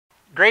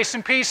Grace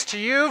and peace to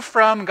you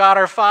from God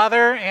our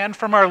Father and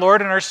from our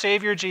Lord and our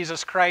Savior,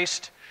 Jesus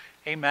Christ.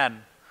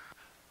 Amen.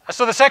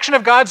 So the section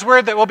of God's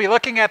Word that we'll be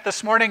looking at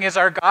this morning is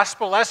our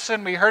gospel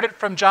lesson. We heard it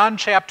from John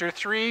chapter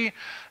 3.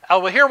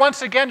 We'll hear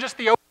once again just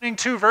the opening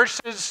two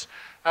verses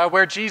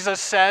where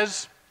Jesus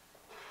says,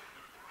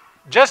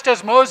 "Just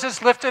as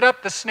Moses lifted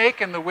up the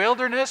snake in the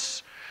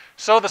wilderness,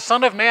 so the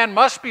Son of Man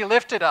must be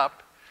lifted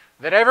up,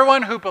 that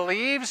everyone who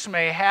believes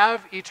may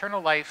have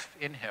eternal life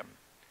in him."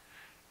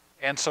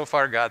 And so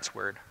far, God's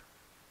Word.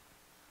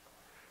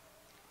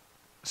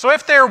 So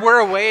if there were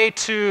a way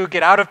to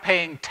get out of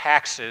paying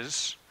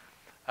taxes,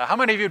 how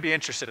many of you would be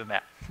interested in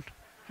that?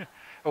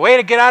 A way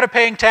to get out of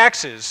paying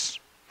taxes.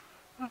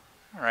 All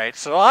right,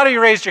 so a lot of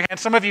you raised your hand.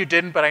 Some of you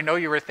didn't, but I know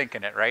you were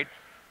thinking it, right?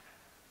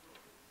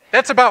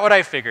 That's about what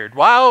I figured.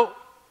 While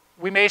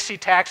we may see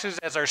taxes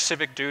as our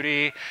civic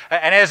duty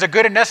and as a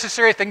good and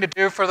necessary thing to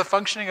do for the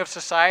functioning of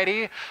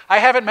society, I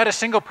haven't met a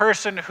single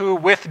person who,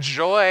 with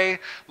joy,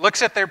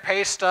 looks at their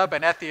pay stub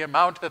and at the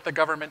amount that the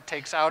government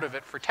takes out of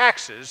it for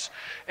taxes.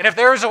 And if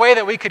there was a way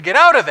that we could get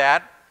out of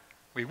that,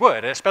 we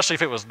would, especially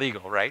if it was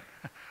legal, right?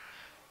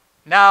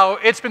 Now,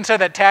 it's been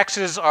said that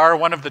taxes are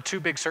one of the two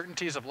big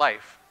certainties of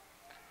life.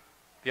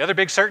 The other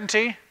big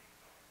certainty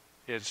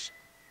is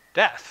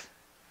death.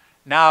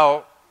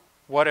 Now,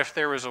 what if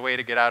there was a way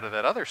to get out of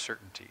that other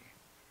certainty?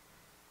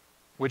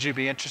 Would you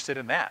be interested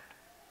in that?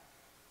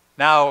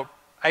 Now,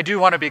 I do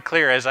want to be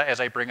clear as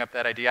I bring up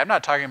that idea. I'm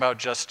not talking about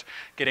just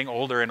getting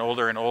older and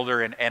older and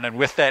older and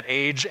with that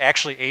age,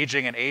 actually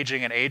aging and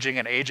aging and aging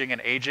and aging and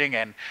aging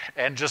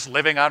and just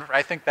living on.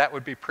 I think that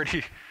would be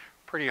pretty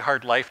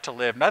hard life to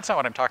live. And that's not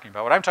what I'm talking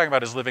about. What I'm talking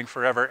about is living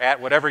forever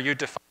at whatever you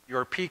define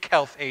your peak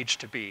health age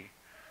to be.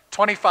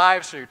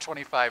 25, so you're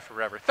 25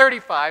 forever.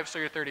 35, so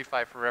you're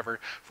 35 forever.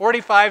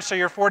 45, so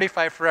you're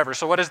 45 forever.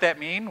 So what does that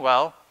mean?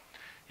 Well,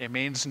 it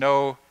means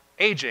no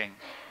aging,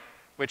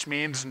 which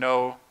means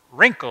no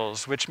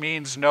wrinkles, which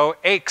means no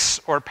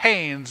aches or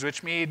pains,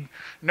 which mean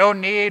no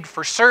need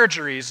for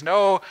surgeries,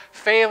 no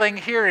failing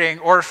hearing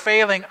or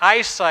failing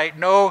eyesight,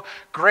 no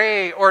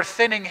gray or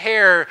thinning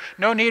hair,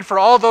 no need for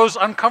all those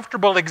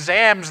uncomfortable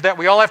exams that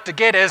we all have to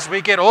get as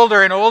we get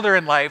older and older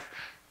in life.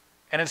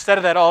 And instead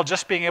of that all,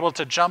 just being able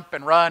to jump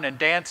and run and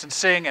dance and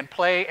sing and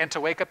play and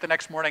to wake up the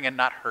next morning and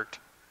not hurt.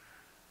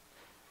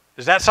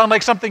 Does that sound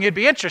like something you'd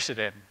be interested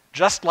in?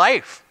 Just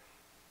life.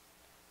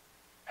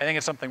 I think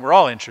it's something we're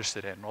all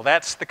interested in. Well,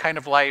 that's the kind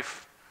of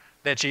life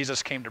that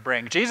Jesus came to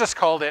bring. Jesus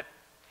called it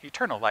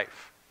eternal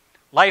life.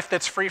 Life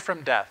that's free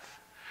from death.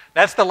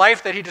 That's the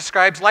life that he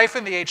describes, life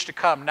in the age to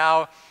come.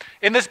 Now,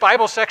 in this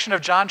Bible section of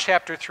John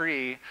chapter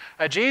 3,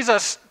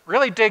 Jesus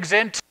really digs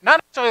into not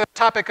necessarily the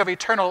topic of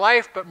eternal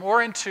life, but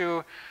more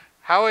into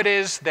how it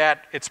is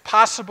that it's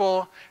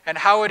possible and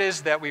how it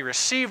is that we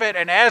receive it.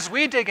 And as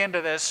we dig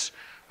into this,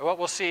 what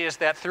we'll see is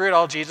that through it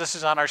all, Jesus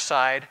is on our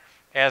side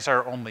as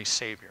our only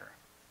Savior.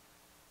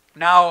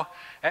 Now,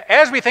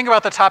 as we think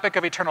about the topic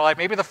of eternal life,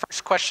 maybe the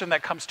first question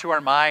that comes to our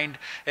mind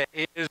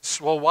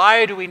is, well,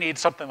 why do we need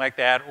something like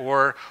that?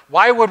 Or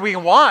why would we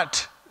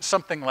want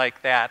something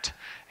like that?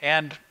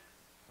 And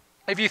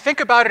if you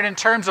think about it in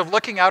terms of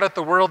looking out at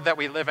the world that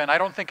we live in, I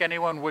don't think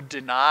anyone would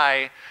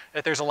deny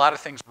that there's a lot of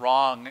things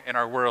wrong in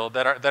our world,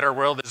 that our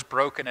world is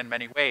broken in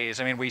many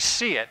ways. I mean, we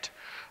see it.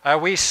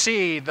 We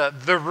see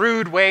the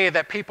rude way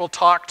that people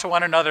talk to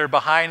one another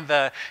behind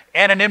the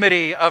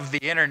anonymity of the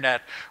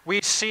internet.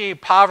 We see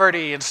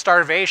poverty and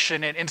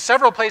starvation in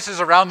several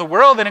places around the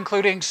world, and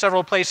including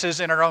several places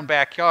in our own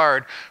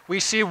backyard. We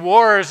see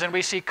wars and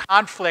we see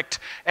conflict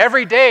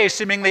every day,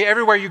 seemingly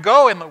everywhere you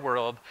go in the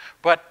world.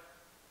 But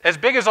as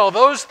big as all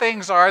those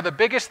things are, the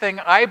biggest thing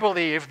I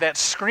believe that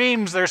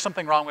screams there's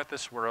something wrong with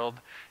this world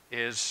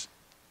is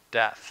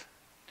death.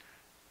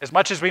 As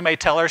much as we may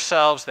tell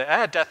ourselves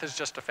that death is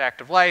just a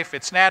fact of life,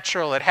 it's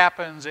natural, it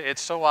happens,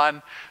 it's so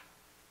on,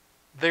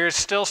 there's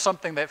still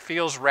something that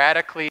feels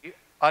radically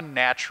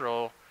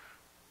unnatural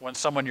when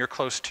someone you're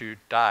close to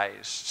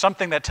dies.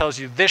 Something that tells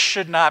you this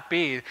should not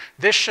be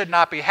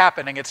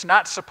happening, it's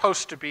not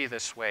supposed to be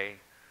this way.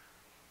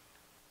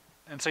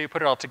 And so you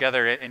put it all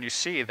together and you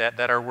see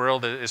that our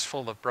world is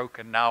full of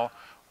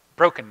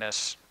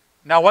brokenness.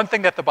 Now, one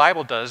thing that the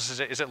Bible does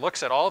is it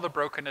looks at all the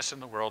brokenness in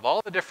the world,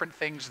 all the different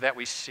things that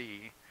we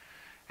see,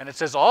 and it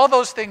says all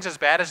those things, as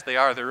bad as they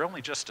are, they're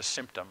only just a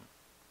symptom.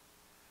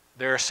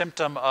 They're a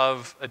symptom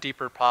of a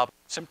deeper problem,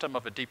 a symptom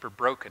of a deeper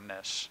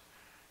brokenness.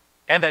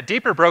 And that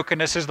deeper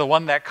brokenness is the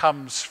one that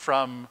comes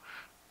from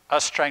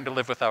us trying to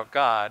live without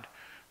God.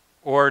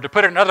 Or to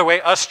put it another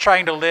way, us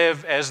trying to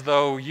live as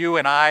though you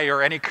and I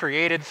or any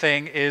created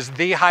thing is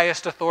the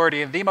highest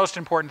authority and the most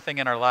important thing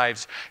in our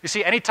lives. You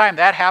see, anytime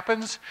that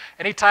happens,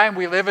 anytime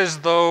we live as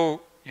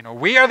though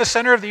we are the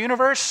center of the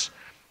universe,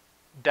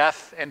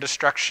 death and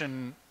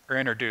destruction are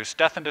introduced.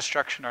 Death and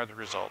destruction are the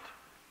result.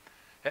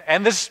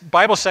 And this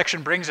Bible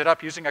section brings it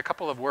up using a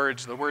couple of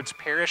words, the words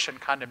perish and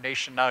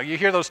condemnation. Now, you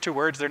hear those two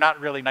words, they're not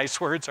really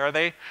nice words, are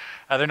they?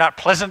 They're not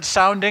pleasant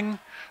sounding.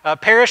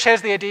 Perish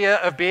has the idea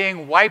of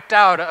being wiped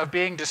out, of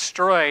being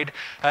destroyed.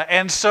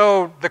 And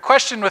so the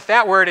question with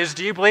that word is,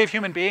 do you believe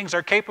human beings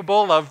are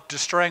capable of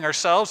destroying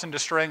ourselves and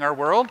destroying our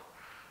world?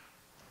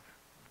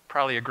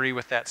 Probably agree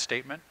with that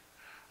statement.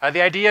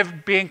 The idea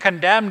of being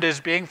condemned is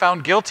being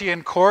found guilty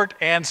in court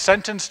and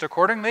sentenced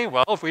accordingly.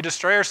 Well, if we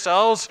destroy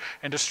ourselves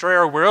and destroy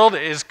our world,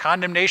 is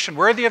condemnation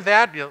worthy of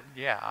that?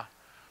 Yeah.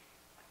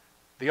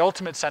 The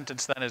ultimate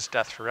sentence then is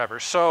death forever.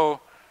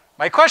 So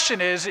my question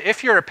is,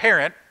 if you're a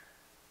parent,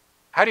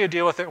 how do you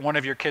deal with it when one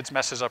of your kids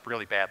messes up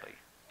really badly?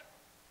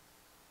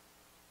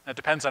 It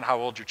depends on how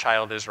old your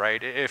child is,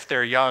 right? If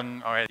they're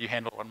young, all right, you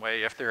handle it one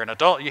way. If they're an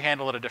adult, you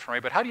handle it a different way.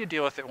 But how do you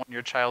deal with it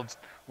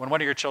when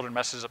one of your children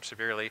messes up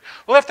severely?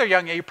 Well, if they're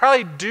young, you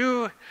probably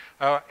do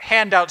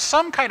hand out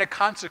some kind of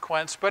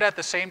consequence, but at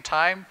the same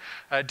time,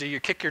 do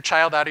you kick your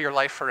child out of your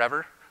life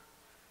forever,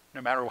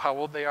 no matter how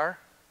old they are?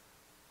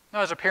 No,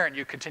 as a parent,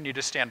 you continue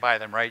to stand by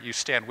them, right? You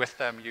stand with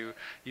them.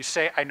 You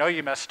say, I know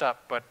you messed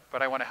up, but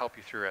I want to help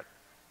you through it.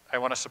 I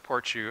want to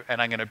support you,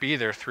 and I'm going to be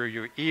there through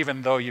you,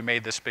 even though you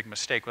made this big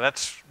mistake. Well,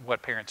 that's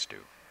what parents do.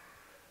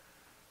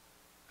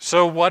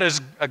 So what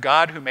does a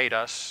God who made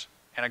us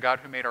and a God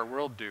who made our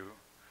world do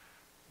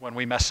when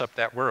we mess up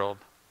that world?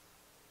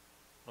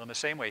 Well, in the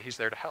same way, he's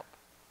there to help.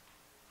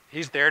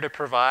 He's there to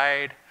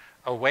provide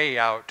a way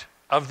out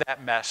of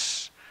that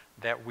mess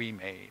that we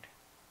made.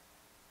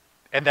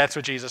 And that's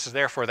what Jesus is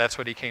there for. That's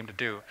what he came to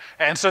do.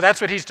 And so that's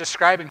what he's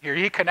describing here.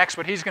 He connects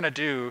what he's going to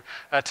do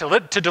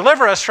to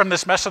deliver us from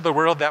this mess of the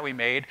world that we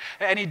made.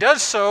 And he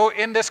does so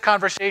in this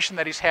conversation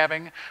that he's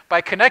having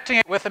by connecting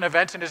it with an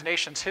event in his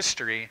nation's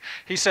history.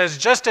 He says,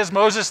 just as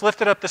Moses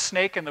lifted up the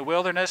snake in the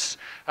wilderness,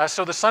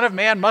 so the Son of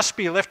Man must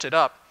be lifted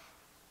up.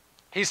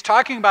 He's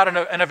talking about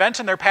an event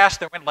in their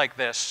past that went like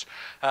this.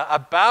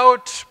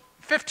 About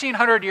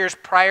 1,500 years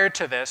prior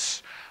to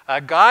this,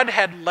 God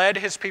had led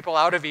his people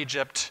out of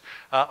Egypt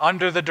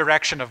under the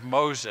direction of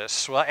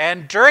Moses. Well,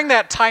 and during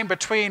that time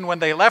between when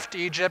they left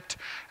Egypt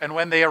and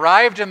when they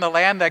arrived in the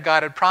land that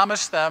God had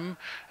promised them,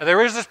 there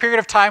was this period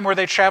of time where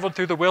they traveled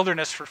through the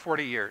wilderness for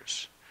 40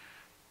 years.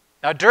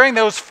 Now, during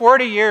those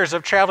 40 years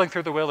of traveling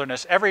through the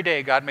wilderness, every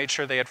day God made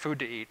sure they had food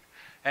to eat.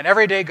 And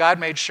every day God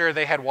made sure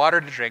they had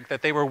water to drink,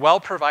 that they were well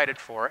provided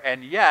for.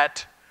 And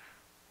yet,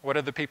 what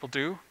did the people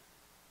do?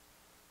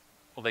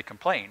 Well, they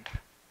complained.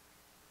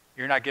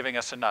 You're not giving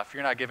us enough.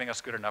 You're not giving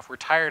us good enough. We're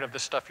tired of the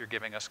stuff you're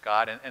giving us,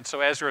 God. And so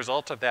as a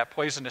result of that,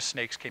 poisonous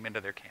snakes came into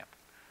their camp.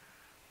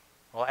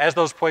 Well, as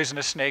those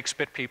poisonous snakes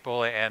bit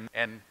people and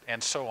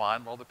so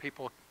on, well, the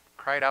people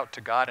cried out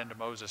to God and to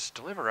Moses,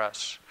 deliver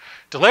us.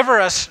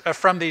 Deliver us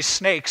from these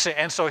snakes.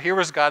 And so here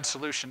was God's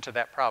solution to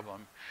that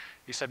problem.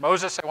 He said,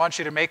 Moses, I want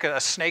you to make a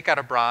snake out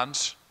of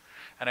bronze,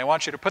 and I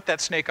want you to put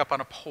that snake up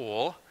on a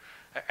pole.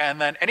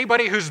 And then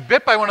anybody who's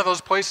bit by one of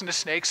those poisonous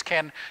snakes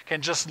can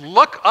just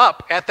look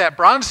up at that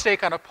bronze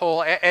snake on a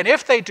pole, and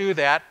if they do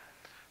that,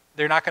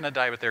 they're not going to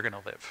die, but they're going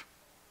to live.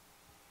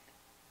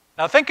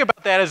 Now think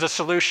about that as a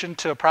solution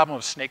to a problem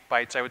of snake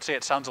bites. I would say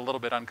it sounds a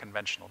little bit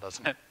unconventional,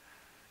 doesn't it?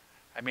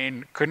 I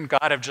mean, couldn't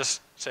God have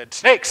just said,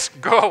 snakes,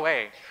 go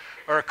away?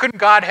 Or couldn't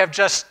God have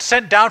just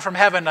sent down from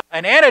heaven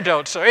an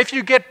antidote? So if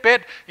you get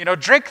bit,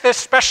 drink this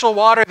special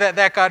water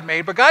that God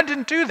made. But God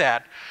didn't do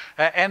that.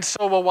 And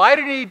so, well, why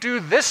did he do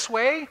this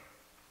way?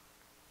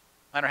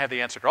 I don't have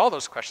the answer to all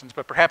those questions,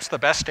 but perhaps the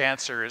best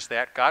answer is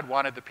that God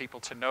wanted the people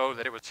to know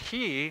that it was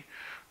he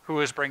who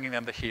was bringing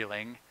them the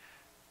healing,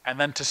 and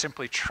then to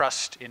simply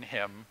trust in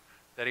him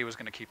that he was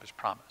going to keep his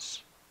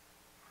promise.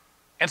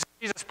 And so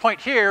Jesus'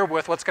 point here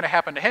with what's going to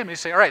happen to him, he's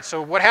saying, all right,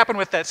 so what happened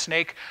with that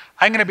snake?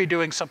 I'm going to be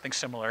doing something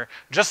similar.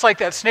 Just like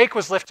that snake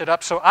was lifted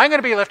up, so I'm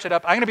going to be lifted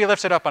up. I'm going to be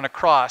lifted up on a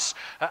cross.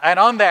 And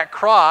on that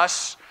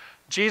cross,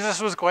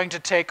 Jesus was going to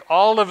take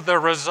all of the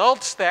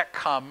results that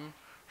come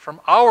from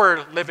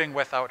our living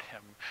without him.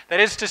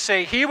 That is to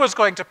say, he was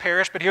going to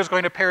perish, but he was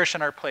going to perish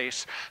in our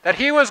place. That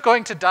he was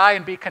going to die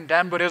and be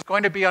condemned, but it was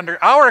going to be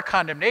under our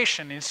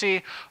condemnation. You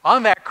see,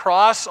 on that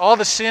cross, all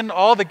the sin,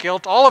 all the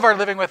guilt, all of our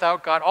living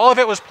without God, all of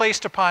it was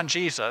placed upon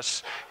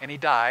Jesus, and he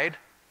died.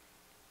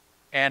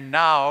 And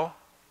now,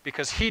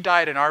 because he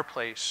died in our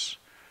place,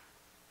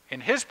 in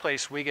his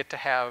place we get to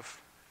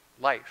have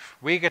life.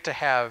 We get to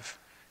have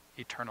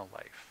eternal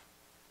life.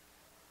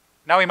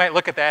 Now we might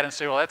look at that and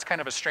say, well, that's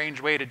kind of a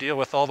strange way to deal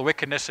with all the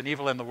wickedness and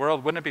evil in the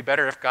world. Wouldn't it be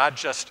better if God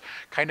just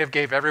kind of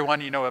gave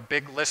everyone, a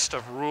big list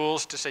of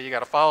rules to say you got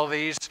to follow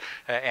these,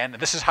 and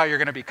this is how you're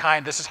going to be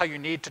kind, this is how you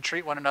need to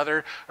treat one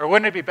another? Or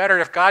wouldn't it be better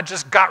if God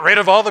just got rid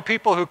of all the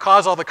people who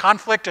cause all the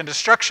conflict and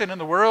destruction in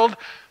the world?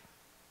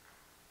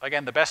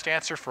 Again, the best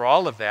answer for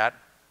all of that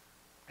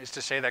is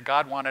to say that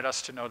God wanted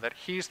us to know that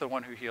he's the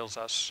one who heals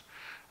us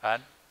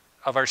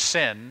of our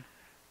sin,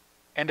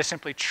 and to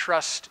simply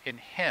trust in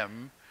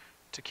him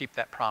to keep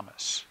that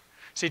promise.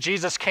 See,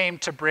 Jesus came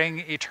to bring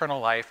eternal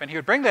life, and he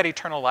would bring that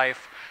eternal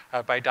life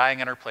by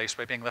dying in our place,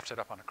 by being lifted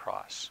up on a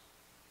cross.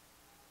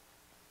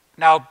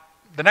 Now,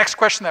 the next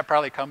question that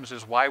probably comes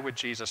is, why would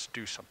Jesus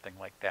do something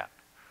like that?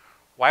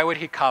 Why would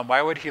he come?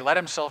 Why would he let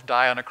himself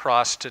die on a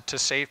cross to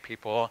save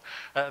people?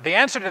 The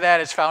answer to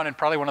that is found in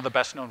probably one of the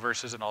best known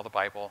verses in all the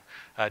Bible.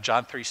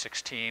 John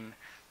 3:16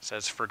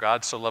 says, "For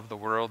God so loved the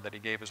world that he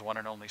gave his one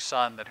and only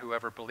Son, that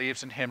whoever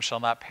believes in him shall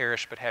not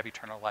perish but have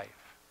eternal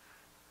life."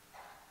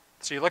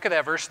 So you look at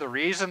that verse, the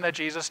reason that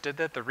Jesus did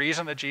that, the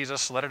reason that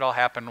Jesus let it all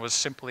happen was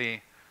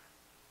simply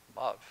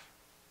love.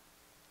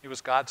 It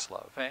was God's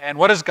love. And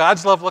what does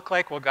God's love look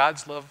like? Well,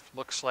 God's love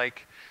looks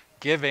like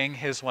giving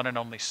his one and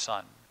only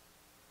Son.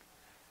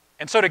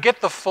 And so to get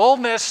the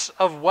fullness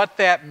of what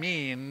that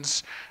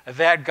means,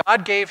 that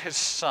God gave his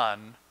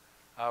Son,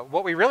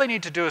 what we really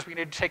need to do is we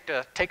need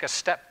to take a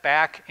step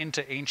back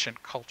into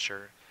ancient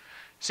culture.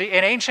 See,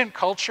 in ancient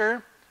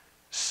culture,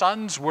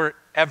 sons were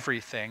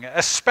everything,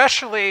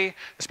 especially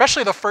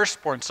the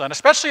firstborn son,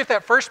 especially if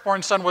that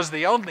firstborn son was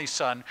the only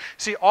son.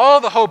 See, all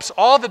the hopes,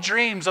 all the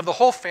dreams of the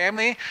whole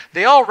family,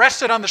 they all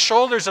rested on the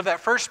shoulders of that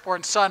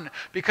firstborn son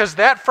because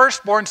that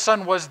firstborn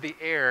son was the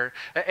heir.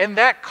 In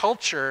that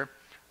culture,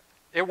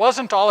 it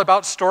wasn't all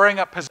about storing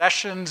up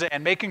possessions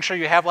and making sure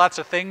you have lots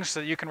of things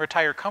so that you can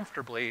retire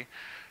comfortably.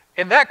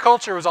 In that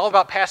culture, it was all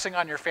about passing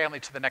on your family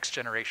to the next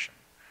generation.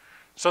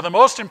 So the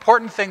most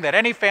important thing that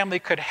any family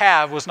could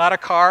have was not a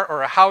car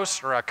or a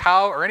house or a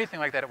cow or anything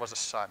like that. It was a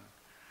son.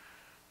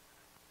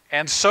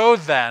 And so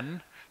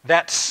then,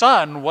 that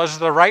son was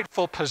the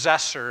rightful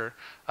possessor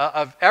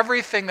of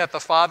everything that the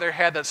father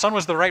had. That son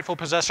was the rightful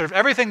possessor of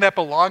everything that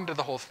belonged to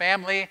the whole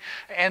family.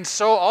 And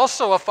so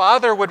also a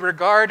father would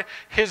regard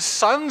his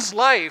son's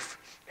life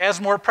as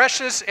more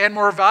precious and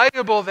more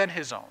valuable than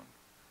his own.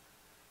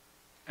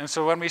 And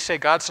so when we say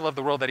God so loved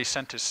the world that he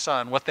sent his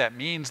Son, what that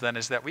means then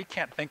is that we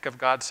can't think of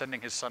God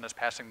sending his Son as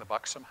passing the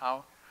buck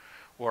somehow,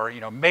 or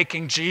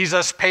making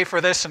Jesus pay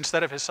for this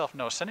instead of himself.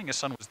 No, sending his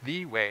Son was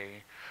the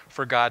way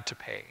for God to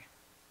pay.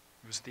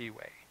 It was the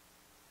way.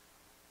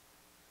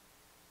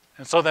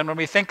 And so then when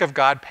we think of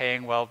God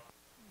paying, well,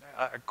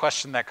 a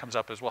question that comes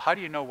up is, well, how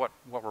do you know what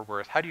we're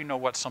worth? How do you know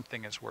what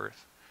something is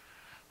worth?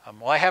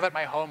 Well, I have at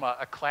my home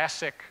a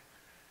classic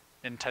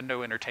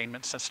Nintendo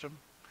Entertainment System.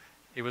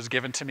 It was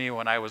given to me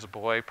when I was a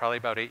boy, probably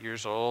about 8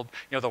 years old.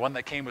 The one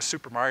that came with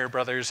Super Mario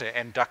Brothers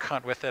and Duck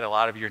Hunt with it. A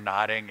lot of you are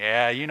nodding.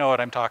 Yeah, you know what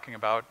I'm talking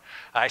about.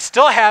 I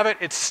still have it.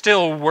 It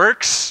still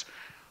works.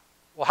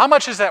 Well, how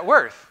much is that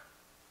worth?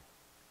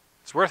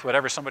 It's worth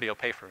whatever somebody will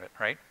pay for it,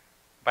 right?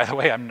 By the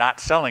way, I'm not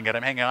selling it.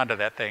 I'm hanging on to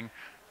that thing.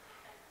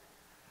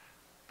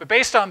 But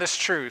based on this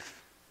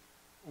truth,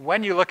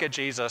 when you look at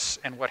Jesus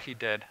and what he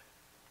did,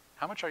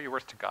 how much are you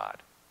worth to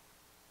God?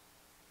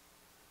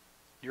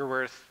 You're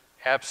worth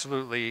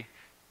absolutely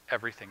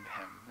everything to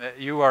him.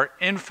 You are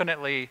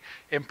infinitely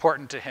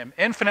important to him,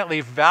 infinitely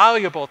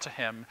valuable to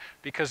him,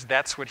 because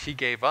that's what he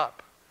gave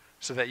up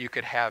so that you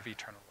could have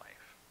eternal life.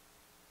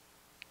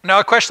 Now,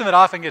 a question that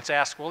often gets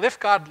asked, well, if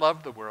God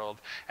loved the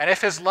world, and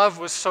if his love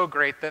was so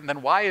great,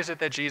 then why is it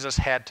that Jesus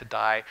had to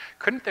die?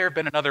 Couldn't there have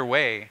been another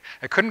way?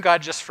 Couldn't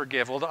God just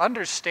forgive? Well, to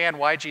understand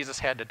why Jesus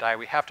had to die,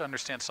 we have to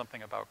understand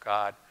something about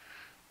God.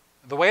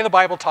 The way the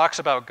Bible talks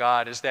about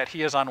God is that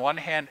he is on one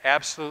hand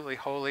absolutely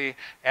holy,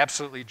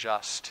 absolutely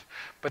just,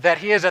 but that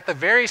he is at the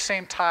very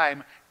same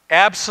time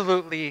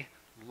absolutely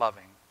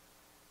loving.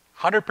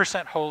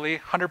 100% holy,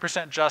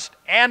 100% just,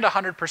 and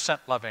 100%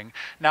 loving.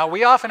 Now,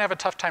 we often have a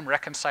tough time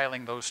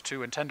reconciling those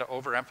two and tend to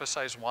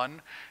overemphasize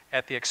one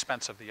at the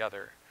expense of the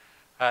other.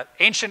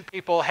 Ancient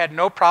people had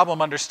no problem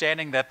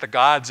understanding that the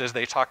gods, as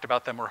they talked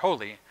about them, were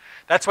holy.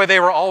 That's why they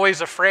were always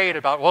afraid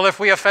about, well, if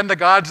we offend the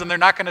gods, then they're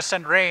not going to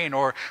send rain,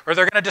 or they're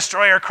going to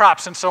destroy our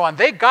crops, and so on.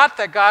 They got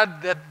they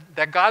got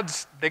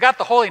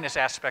the holiness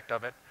aspect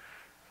of it.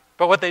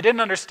 But what they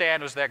didn't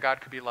understand was that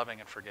God could be loving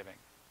and forgiving.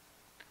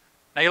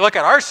 Now, you look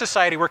at our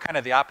society, we're kind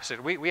of the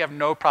opposite. We have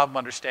no problem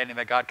understanding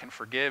that God can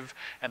forgive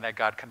and that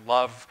God can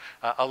love.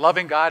 A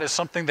loving God is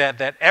something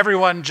that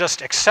everyone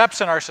just accepts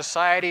in our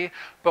society,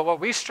 but what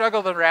we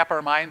struggle to wrap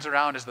our minds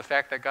around is the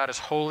fact that God is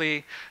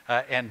holy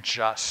and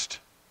just.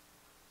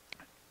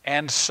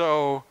 And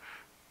so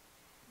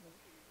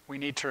we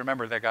need to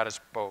remember that God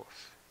is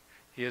both.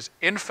 He is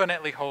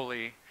infinitely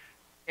holy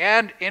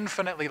and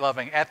infinitely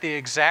loving at the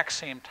exact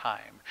same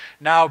time.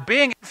 Now,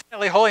 being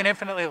infinitely holy and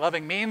infinitely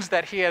loving means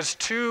that he has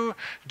two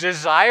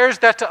desires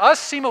that to us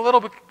seem a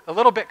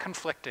little bit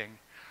conflicting.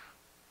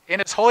 In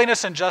his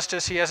holiness and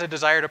justice, he has a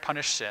desire to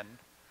punish sin.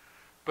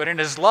 But in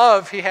his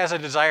love, he has a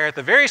desire at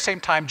the very same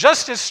time,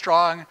 just as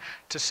strong,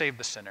 to save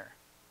the sinner.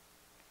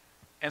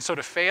 And so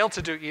to fail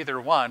to do either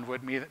one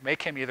would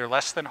make him either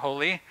less than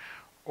holy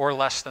or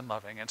less than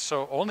loving. And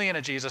so only in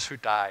a Jesus who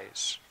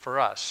dies for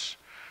us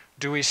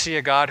do we see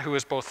a God who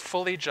is both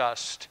fully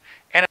just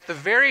and at the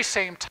very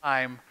same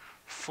time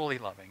fully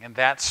loving. And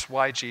that's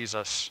why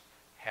Jesus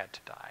had to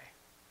die,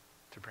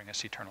 to bring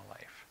us eternal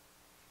life.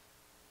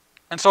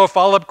 And so a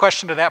follow-up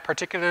question to that,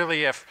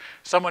 particularly if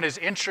someone is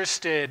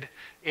interested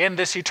in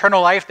this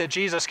eternal life that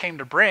Jesus came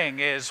to bring,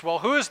 is, well,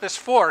 who is this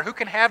for? Who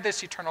can have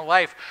this eternal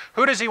life?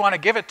 Who does he want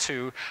to give it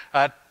to?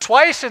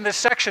 Twice in this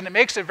section, it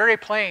makes it very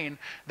plain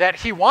that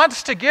he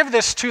wants to give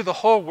this to the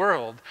whole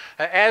world.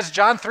 As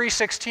John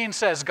 3:16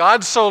 says,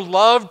 God so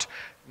loved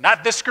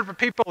not this group of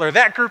people or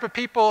that group of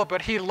people,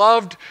 but he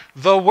loved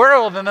the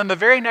world. And then the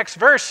very next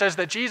verse says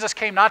that Jesus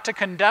came not to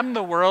condemn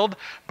the world,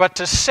 but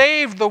to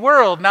save the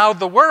world. Now,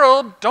 the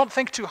world, don't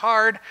think too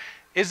hard,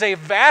 is a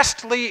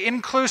vastly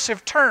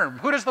inclusive term.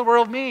 Who does the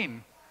world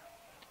mean?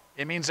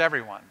 It means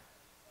everyone.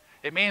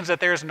 It means that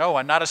there's no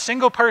one, not a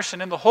single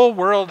person in the whole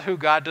world who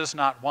God does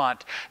not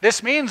want.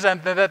 This means then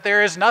that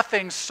there is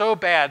nothing so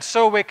bad,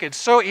 so wicked,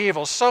 so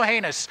evil, so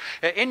heinous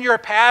in your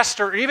past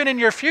or even in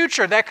your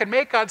future that could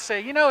make God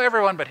say, you know,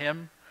 everyone but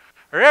him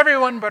or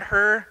everyone but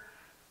her.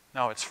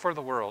 No, it's for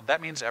the world.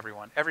 That means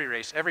everyone, every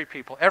race, every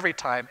people, every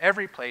time,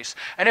 every place.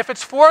 And if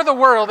it's for the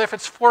world, if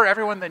it's for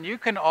everyone, then you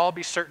can all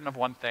be certain of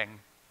one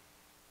thing,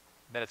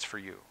 that it's for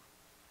you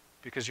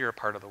because you're a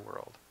part of the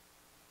world.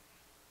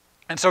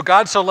 And so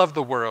God so loved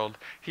the world,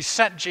 he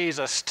sent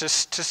Jesus to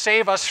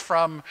save us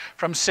from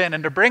sin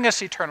and to bring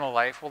us eternal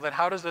life. Well, then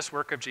how does this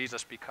work of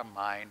Jesus become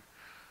mine?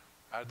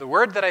 The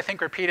word that I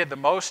think repeated the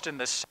most in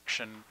this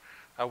section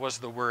was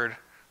the word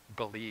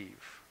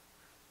believe.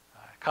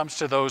 It comes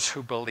to those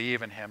who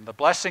believe in him. The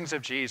blessings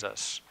of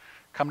Jesus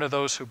come to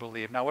those who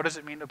believe. Now, what does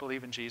it mean to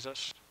believe in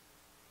Jesus?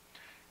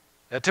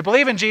 To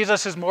believe in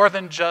Jesus is more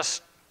than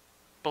just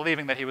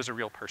believing that he was a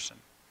real person.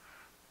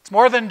 It's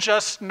more than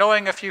just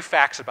knowing a few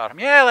facts about him.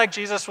 Yeah, like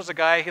Jesus was a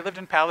guy, he lived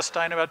in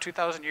Palestine about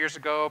 2,000 years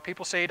ago.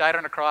 People say he died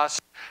on a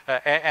cross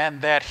and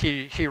that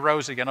he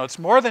rose again. No, it's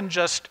more than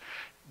just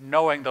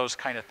knowing those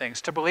kind of things.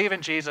 To believe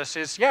in Jesus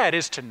is, yeah, it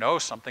is to know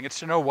something. It's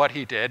to know what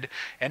he did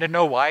and to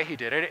know why he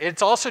did it.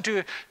 It's also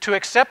to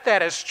accept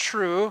that as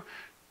true,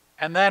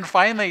 and then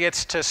finally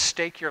it's to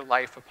stake your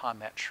life upon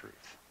that truth.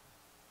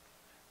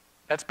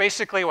 That's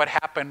basically what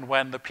happened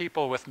when the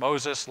people with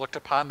Moses looked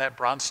upon that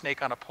bronze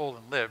snake on a pole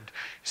and lived.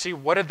 See,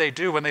 what did they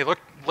do when they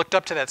looked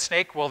up to that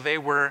snake? Well, they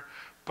were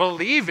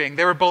believing.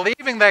 They were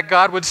believing that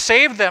God would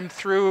save them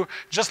through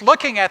just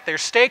looking at their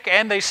stake,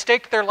 and they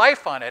staked their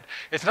life on it.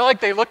 It's not like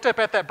they looked up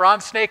at that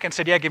bronze snake and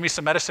said, yeah, give me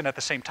some medicine at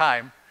the same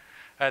time.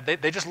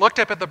 They just looked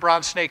up at the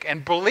bronze snake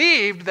and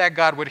believed that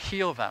God would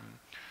heal them.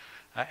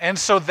 And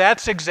so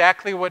that's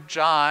exactly what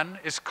John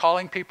is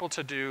calling people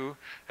to do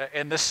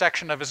in this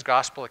section of his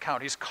gospel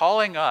account. He's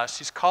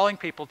calling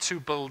people to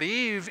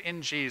believe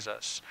in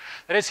Jesus.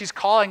 That is, he's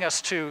calling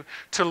us to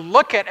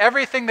look at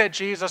everything that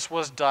Jesus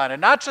was done,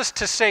 and not just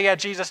to say, yeah,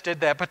 Jesus did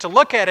that, but to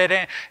look at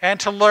it and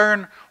to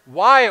learn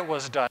why it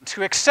was done,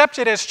 to accept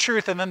it as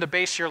truth, and then to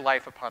base your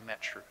life upon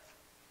that truth.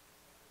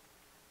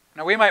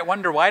 Now, we might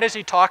wonder, why does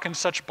he talk in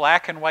such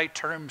black and white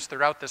terms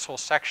throughout this whole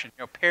section?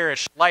 You know,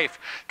 perish, life,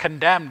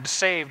 condemned,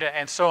 saved,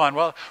 and so on.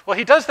 Well,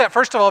 he does that,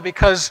 first of all,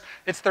 because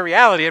it's the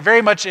reality. It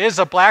very much is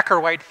a black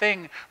or white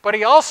thing. But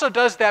he also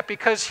does that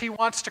because he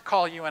wants to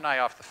call you and I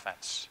off the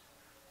fence.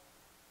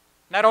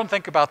 Now, don't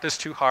think about this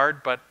too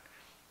hard, but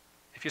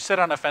if you sit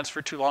on a fence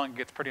for too long, it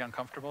gets pretty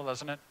uncomfortable,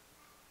 doesn't it?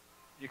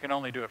 You can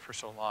only do it for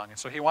so long. And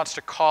so he wants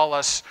to call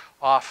us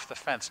off the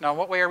fence. Now,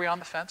 what way are we on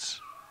the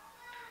fence?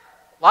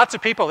 Lots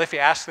of people, if you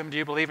ask them, do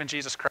you believe in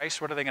Jesus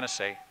Christ? What are they going to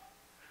say?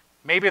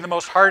 Maybe the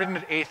most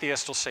hardened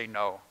atheist will say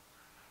no.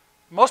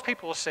 Most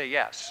people will say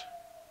yes.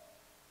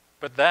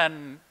 But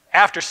then,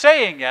 after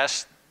saying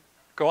yes,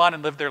 go on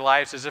and live their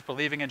lives as if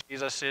believing in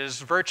Jesus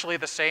is virtually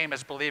the same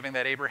as believing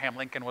that Abraham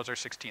Lincoln was our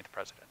 16th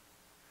president.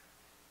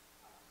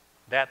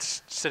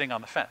 That's sitting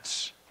on the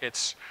fence.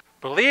 It's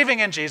believing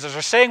in Jesus,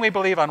 or saying we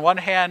believe on one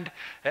hand,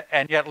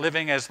 and yet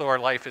living as though our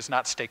life is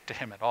not staked to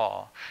him at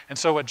all. And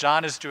so what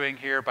John is doing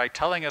here by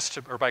telling us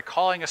to, or by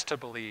calling us to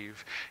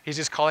believe, he's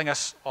just calling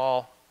us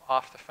all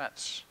off the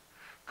fence.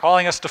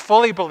 Calling us to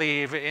fully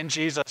believe in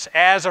Jesus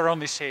as our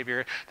only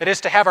Savior, that is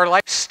to have our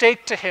life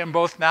staked to him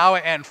both now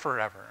and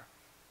forever.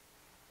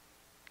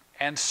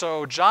 And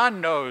so John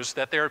knows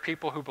that there are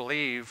people who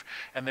believe,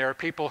 and there are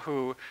people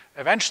who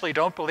eventually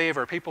don't believe,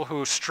 or people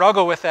who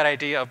struggle with that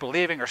idea of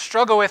believing, or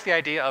struggle with the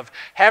idea of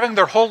having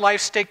their whole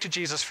life staked to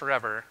Jesus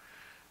forever.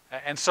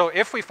 And so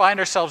if we find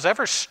ourselves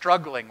ever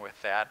struggling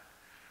with that,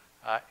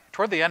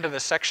 toward the end of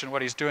this section,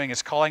 what he's doing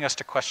is calling us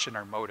to question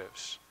our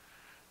motives.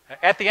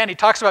 At the end, he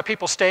talks about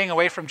people staying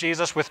away from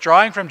Jesus,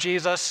 withdrawing from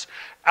Jesus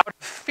out of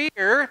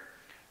fear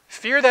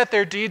that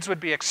their deeds would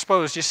be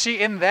exposed. You see,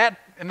 in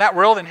that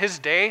world, in his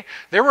day,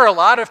 there were a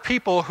lot of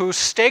people who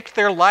staked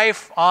their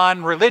life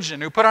on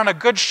religion, who put on a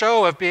good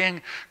show of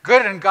being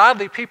good and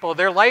godly people.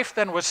 Their life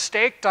then was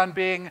staked on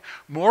being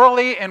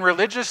morally and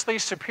religiously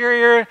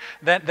superior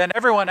than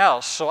everyone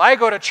else. So I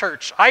go to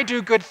church, I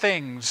do good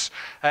things,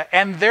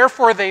 and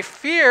therefore they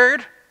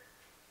feared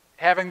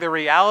having the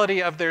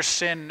reality of their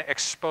sin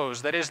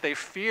exposed. That is, they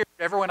feared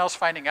everyone else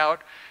finding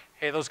out,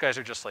 hey, those guys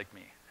are just like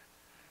me.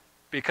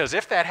 Because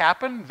if that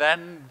happened,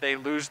 then they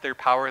lose their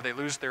power, they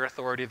lose their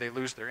authority, they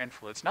lose their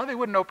influence. Now, they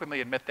wouldn't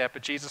openly admit that,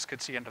 but Jesus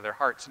could see into their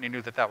hearts, and he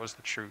knew that that was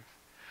the truth.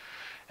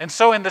 And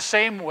so in the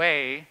same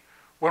way,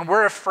 when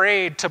we're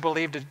afraid to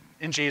believe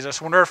in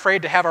Jesus, when we're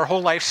afraid to have our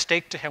whole life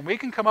staked to him, we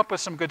can come up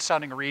with some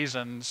good-sounding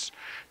reasons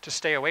to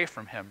stay away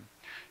from him.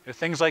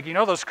 Things like,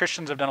 those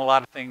Christians have done a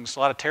lot of things, a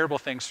lot of terrible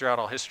things throughout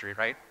all history,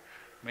 right?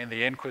 I mean,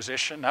 the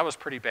Inquisition, that was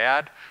pretty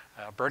bad.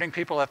 Burning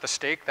people at the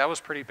stake, that was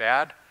pretty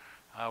bad.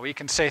 We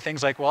can say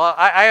things like, well,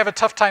 I have a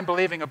tough time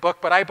believing a book,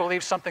 but I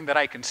believe something that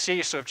I can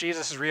see, so if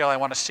Jesus is real, I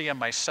want to see him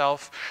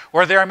myself.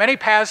 Or there are many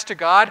paths to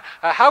God.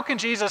 How can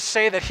Jesus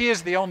say that he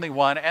is the only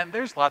one? And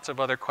there's lots of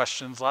other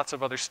questions, lots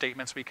of other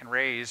statements we can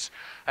raise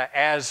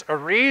as a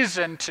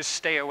reason to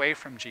stay away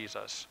from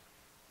Jesus.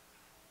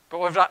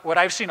 But what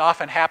I've seen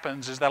often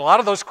happens is that a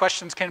lot of those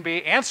questions can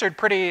be answered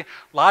pretty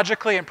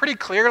logically and pretty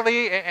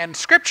clearly and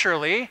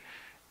scripturally,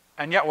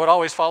 and yet what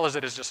always follows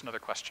it is just another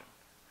question.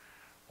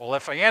 Well,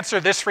 if I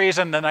answer this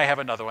reason, then I have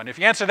another one. If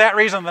you answer that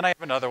reason, then I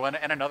have another one,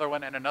 and another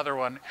one, and another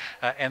one,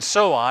 and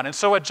so on. And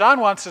so what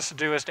John wants us to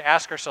do is to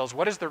ask ourselves,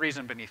 what is the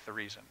reason beneath the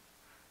reason?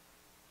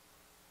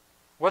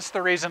 What's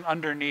the reason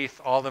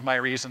underneath all of my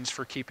reasons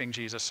for keeping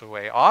Jesus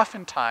away?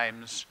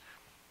 Oftentimes,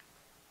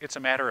 it's a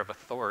matter of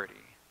authority.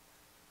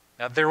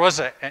 Now, there was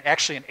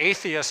actually an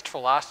atheist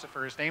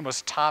philosopher. His name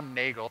was Tom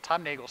Nagel.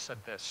 Tom Nagel said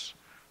this.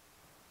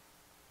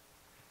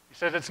 He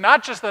said, it's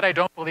not just that I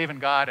don't believe in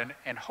God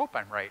and hope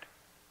I'm right.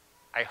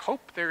 I hope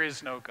there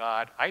is no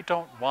God. I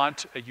don't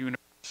want a universe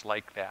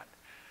like that.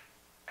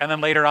 And then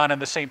later on in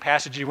the same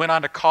passage, he went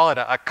on to call it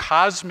a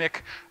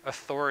cosmic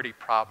authority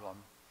problem.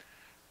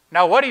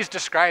 Now, what he's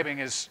describing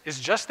is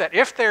just that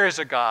if there is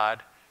a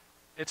God,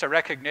 it's a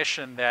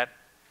recognition that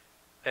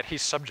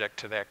he's subject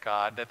to that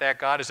God, that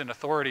God is in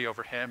authority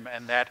over him,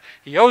 and that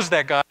he owes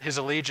that God his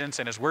allegiance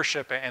and his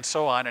worship and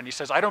so on. And he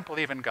says, I don't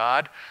believe in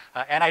God,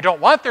 and I don't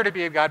want there to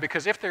be a God,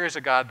 because if there is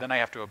a God, then I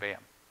have to obey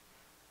him.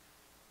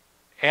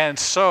 And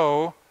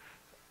so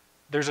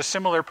there's a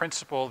similar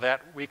principle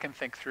that we can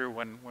think through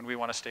when we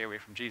want to stay away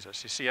from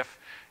Jesus. You see,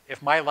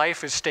 if my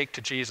life is staked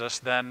to Jesus,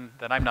 then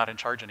I'm not in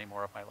charge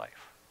anymore of my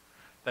life.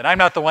 Then I'm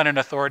not the one in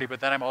authority,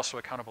 but then I'm also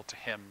accountable to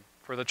him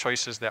for the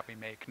choices that we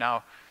make.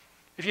 Now,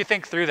 if you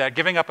think through that,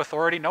 giving up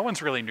authority, no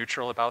one's really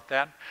neutral about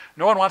that.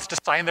 No one wants to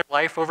sign their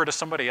life over to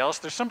somebody else.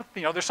 There's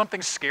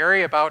something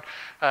scary about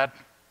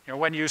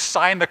when you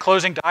sign the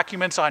closing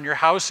documents on your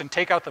house and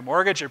take out the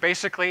mortgage, you're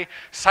basically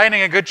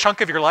signing a good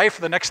chunk of your life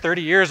for the next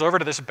 30 years over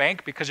to this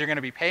bank because you're going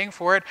to be paying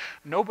for it.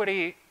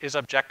 Nobody is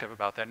objective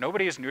about that.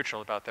 Nobody is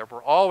neutral about that.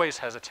 We're always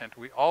hesitant.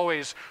 We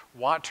always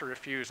want to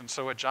refuse. And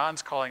so what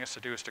John's calling us to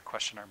do is to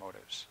question our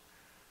motives.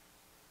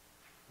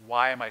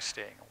 Why am I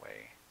staying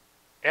away?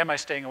 Am I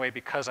staying away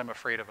because I'm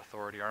afraid of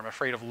authority, or I'm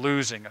afraid of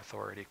losing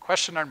authority?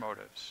 Question our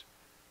motives.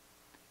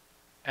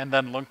 And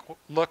then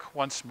look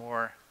once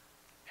more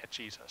at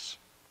Jesus.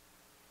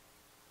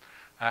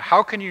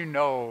 How can you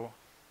know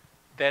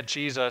that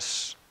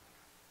Jesus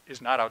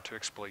is not out to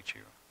exploit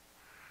you?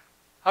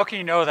 How can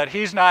you know that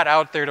he's not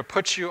out there to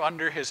put you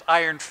under his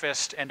iron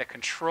fist and to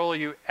control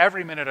you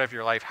every minute of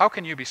your life? How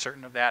can you be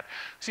certain of that?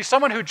 See,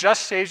 someone who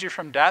just saves you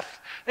from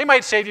death, they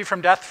might save you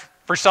from death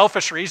for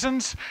selfish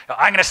reasons.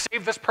 I'm going to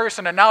save this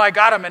person, and now I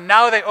got them, and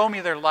now they owe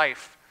me their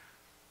life.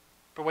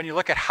 But when you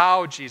look at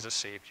how Jesus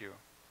saved you,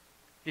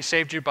 he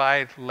saved you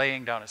by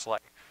laying down his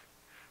life,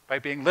 by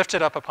being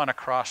lifted up upon a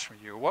cross for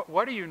you.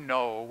 What do you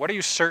know? What are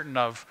you certain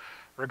of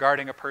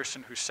regarding a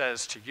person who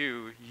says to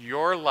you,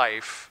 your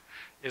life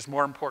is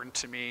more important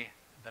to me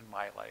than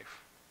my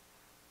life?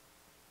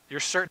 You're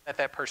certain that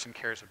that person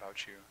cares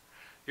about you.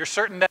 You're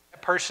certain that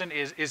that person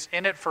is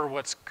in it for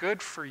what's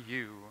good for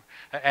you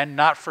and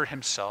not for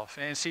himself.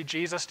 And see,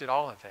 Jesus did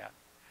all of that.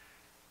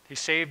 He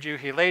saved you.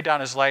 He laid down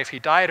his life. He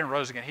died and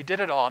rose again. He did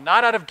it all,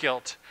 not out of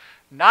guilt,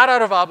 not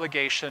out of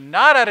obligation,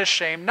 not out of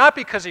shame, not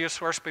because he was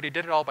forced, but he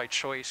did it all by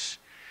choice.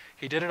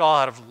 He did it all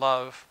out of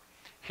love.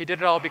 He did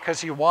it all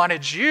because he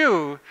wanted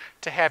you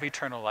to have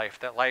eternal life,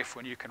 that life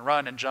when you can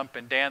run and jump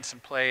and dance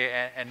and play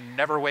and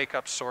never wake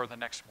up sore the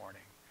next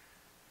morning.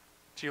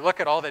 So you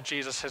look at all that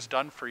Jesus has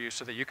done for you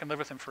so that you can live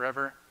with him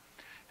forever,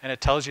 and it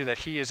tells you that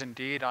he is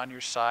indeed on your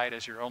side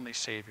as your only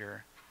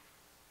Savior.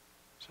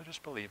 So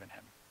just believe in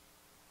him.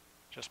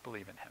 Just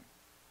believe in him.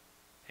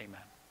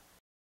 Amen.